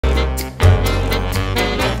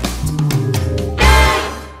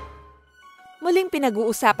Muling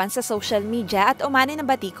pinag-uusapan sa social media at umani ng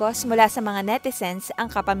batikos mula sa mga netizens ang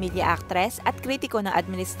kapamilya aktres at kritiko ng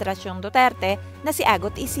Administrasyong Duterte na si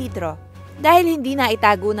Agot Isidro. Dahil hindi na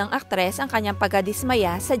itago ng aktres ang kanyang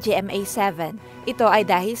pagkadismaya sa GMA7. Ito ay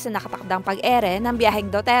dahil sa nakatakdang pag-ere ng Byaheng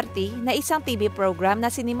Do30 na isang TV program na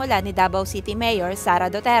sinimula ni Davao City Mayor Sara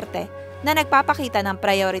Duterte na nagpapakita ng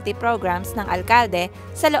priority programs ng alkalde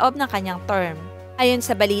sa loob ng kanyang term. Ayon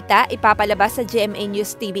sa balita, ipapalabas sa GMA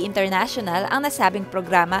TV International ang nasabing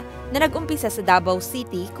programa na nag-umpisa sa Davao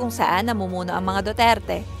City kung saan namumuno ang mga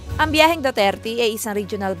Duterte. Ang Byaheng Do30 ay isang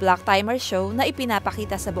regional block timer show na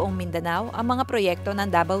ipinapakita sa buong Mindanao ang mga proyekto ng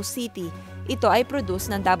Davao City. Ito ay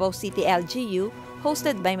produce ng Davao City LGU,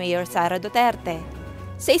 hosted by Mayor Sara Duterte.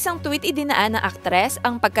 Sa isang tweet idinaan ng aktres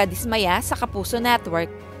ang pagkadismaya sa Kapuso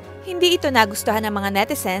Network. Hindi ito nagustuhan ng mga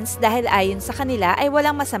netizens dahil ayon sa kanila ay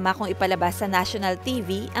walang masama kung ipalabas sa national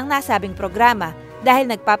TV ang nasabing programa dahil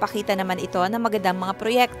nagpapakita naman ito ng magandang mga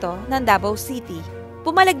proyekto ng Davao City.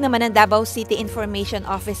 Pumalag naman ng Davao City Information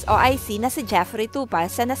Office OIC na si Jefry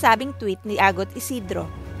Tupas sa nasabing tweet ni Agot Isidro.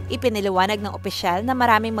 Ipiniliwanag ng opisyal na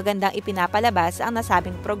maraming magandang ipinapalabas ang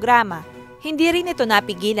nasabing programa. Hindi rin ito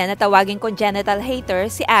napigilan na tawaging congenital hater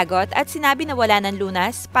si Agot at sinabi na wala ng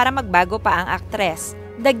lunas para magbago pa ang aktres.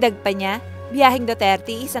 Dagdag pa niya, Byaheng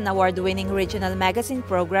Do30 is an award-winning regional magazine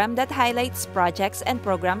program that highlights projects and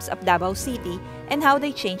programs of Davao City and how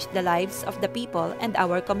they changed the lives of the people and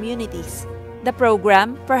our communities. The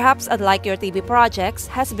program, perhaps unlike your TV projects,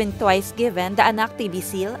 has been twice given the Anak TV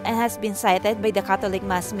seal and has been cited by the Catholic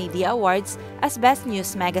Mass Media Awards as Best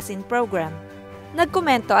News Magazine Program.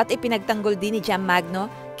 Nagkomento at ipinagtanggol din ni Jam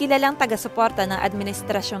Magno, kilalang taga-suporta ng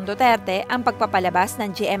Administrasyong Duterte, ang pagpapalabas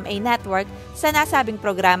ng GMA Network sa nasabing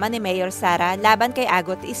programa ni Mayor Sara laban kay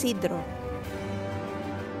Agot Isidro.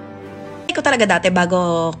 Ko talaga dati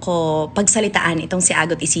bago ko pagsalitaan itong si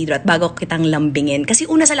Agot Isidro at bago ko kitang lambingin. Kasi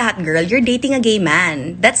una sa lahat, girl, you're dating a gay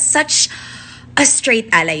man. That's such a straight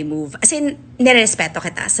ally move. As in, nirespeto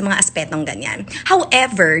kita sa mga aspetong ganyan.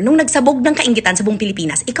 However, nung nagsabog ng kaingitan sa buong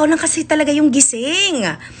Pilipinas, ikaw lang kasi talaga yung gising.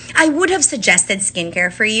 I would have suggested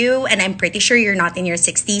skincare for you, and I'm pretty sure you're not in your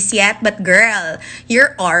 60s yet, but girl,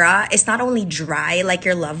 your aura is not only dry like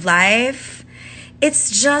your love life, it's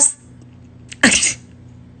just...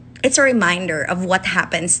 It's a reminder of what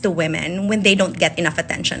happens to women when they don't get enough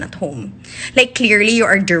attention at home. Like, clearly, you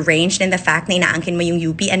are deranged in the fact na inaangkin mo yung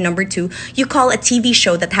UP. And number two, you call a TV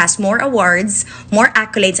show that has more awards, more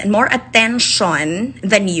accolades, and more attention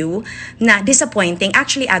than you na disappointing.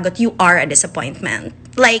 Actually, Agot, you are a disappointment.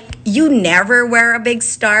 Like, you never were a big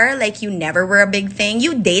star. Like, you never were a big thing.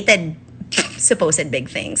 You dated supposed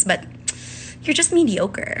big things. But you're just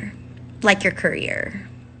mediocre. Like your career.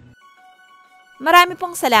 Marami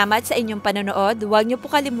pong salamat sa inyong panonood. Huwag niyo po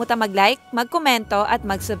kalimutang mag-like, mag-komento at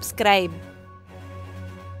mag-subscribe.